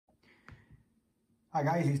Hi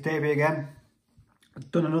guys, it's Davey again. I've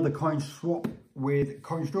done another coin swap with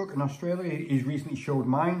Coinstruck in Australia. He's recently showed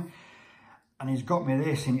mine and he's got me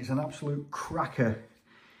this, and it's an absolute cracker.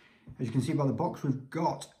 As you can see by the box, we've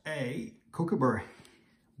got a Kookaburra,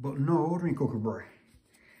 but no ordinary Kookaburra.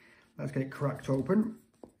 Let's get it cracked open.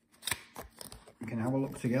 We can have a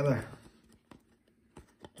look together.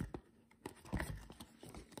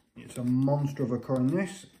 It's a monster of a coin,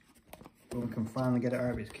 this, but we can finally get it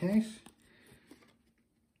out of its case.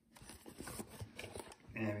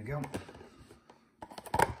 There we go.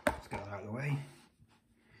 Let's get that out of the way.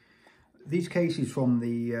 These cases from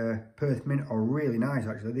the Perth Mint are really nice,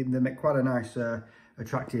 actually. They make quite a nice,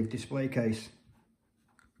 attractive display case.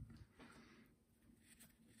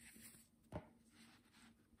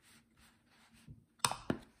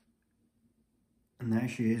 And there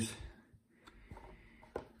she is.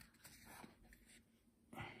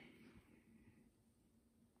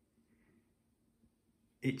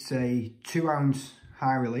 It's a 2-ounce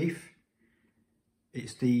high relief.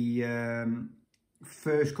 It's the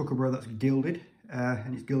first Kookaburra that's gilded,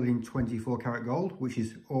 and it's gilded in 24 karat gold, which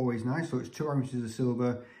is always nice. So it's 2 ounces of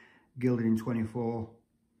silver gilded in 24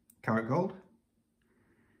 karat gold.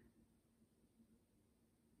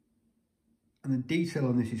 And the detail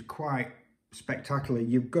on this is quite spectacular.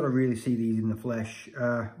 You've got to really see these in the flesh.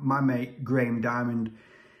 My mate Graham Diamond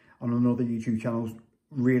on another YouTube channel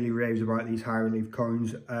really raves about these high relief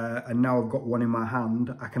coins, and now I've got one in my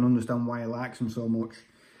hand, I can understand why he likes them so much.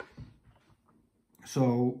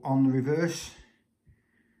 So on the reverse,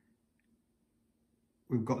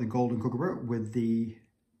 we've got the golden Kookaburra with the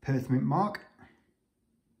Perth Mint mark,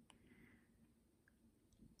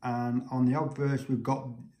 and on the obverse we've got,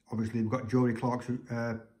 obviously we've got Jodie Clark's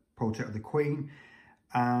portrait of the Queen,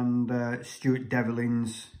 and Stuart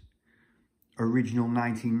Devlin's original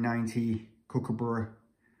 1990 Kookaburra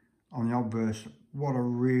on the obverse. What a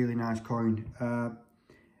really nice coin.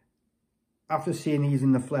 After seeing these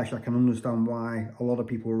in the flesh, I can understand why a lot of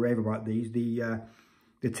people rave about these. The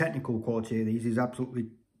technical quality of these is absolutely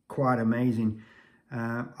quite amazing.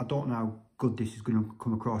 I don't know how good this is going to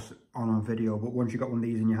come across on a video, but once you've got one of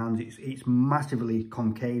these in your hands, it's massively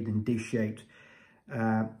concave and dish-shaped,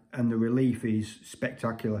 and the relief is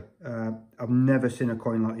spectacular. I've never seen a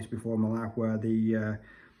coin like this before in my life, where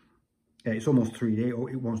it's almost 3D.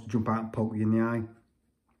 It wants to jump out and poke you in the eye.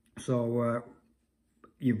 So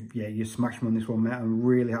you smashed me on this one, mate. I'm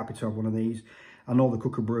really happy to have one of these. I know the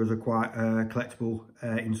Kookaburras are quite collectible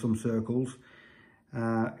in some circles.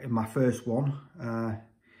 In my first one,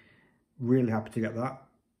 really happy to get that.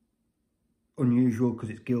 Unusual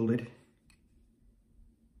because it's gilded.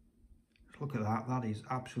 Just look at that. That is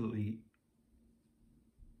absolutely,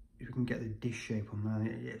 if you can get the dish shape on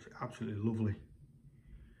there, it's absolutely lovely.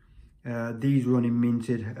 These were only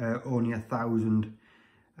minted, only 1,000,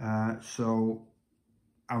 so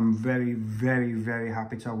I'm very, very, very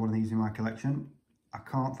happy to have one of these in my collection. I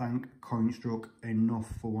can't thank Coinstruck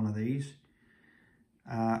enough for one of these,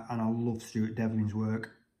 and I love Stuart Devlin's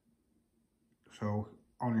work. So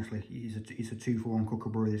honestly, it's a 2-for-1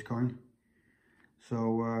 Kookaburra, this coin.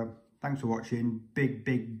 So thanks for watching.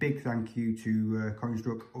 Big thank you to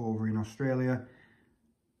Coinstruck over in Australia.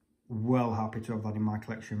 Well happy to have that in my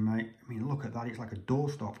collection, mate. I mean, look at that. It's like a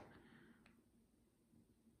doorstop.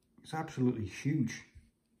 It's absolutely huge.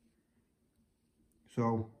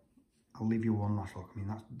 So I'll leave you one last look. I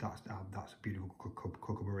mean, that's a beautiful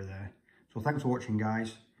Kookaburra there. So thanks for watching,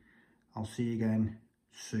 guys. I'll see you again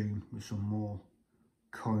soon with some more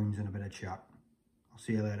coins and a bit of chat. I'll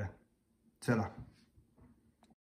see you later. Ta-ra.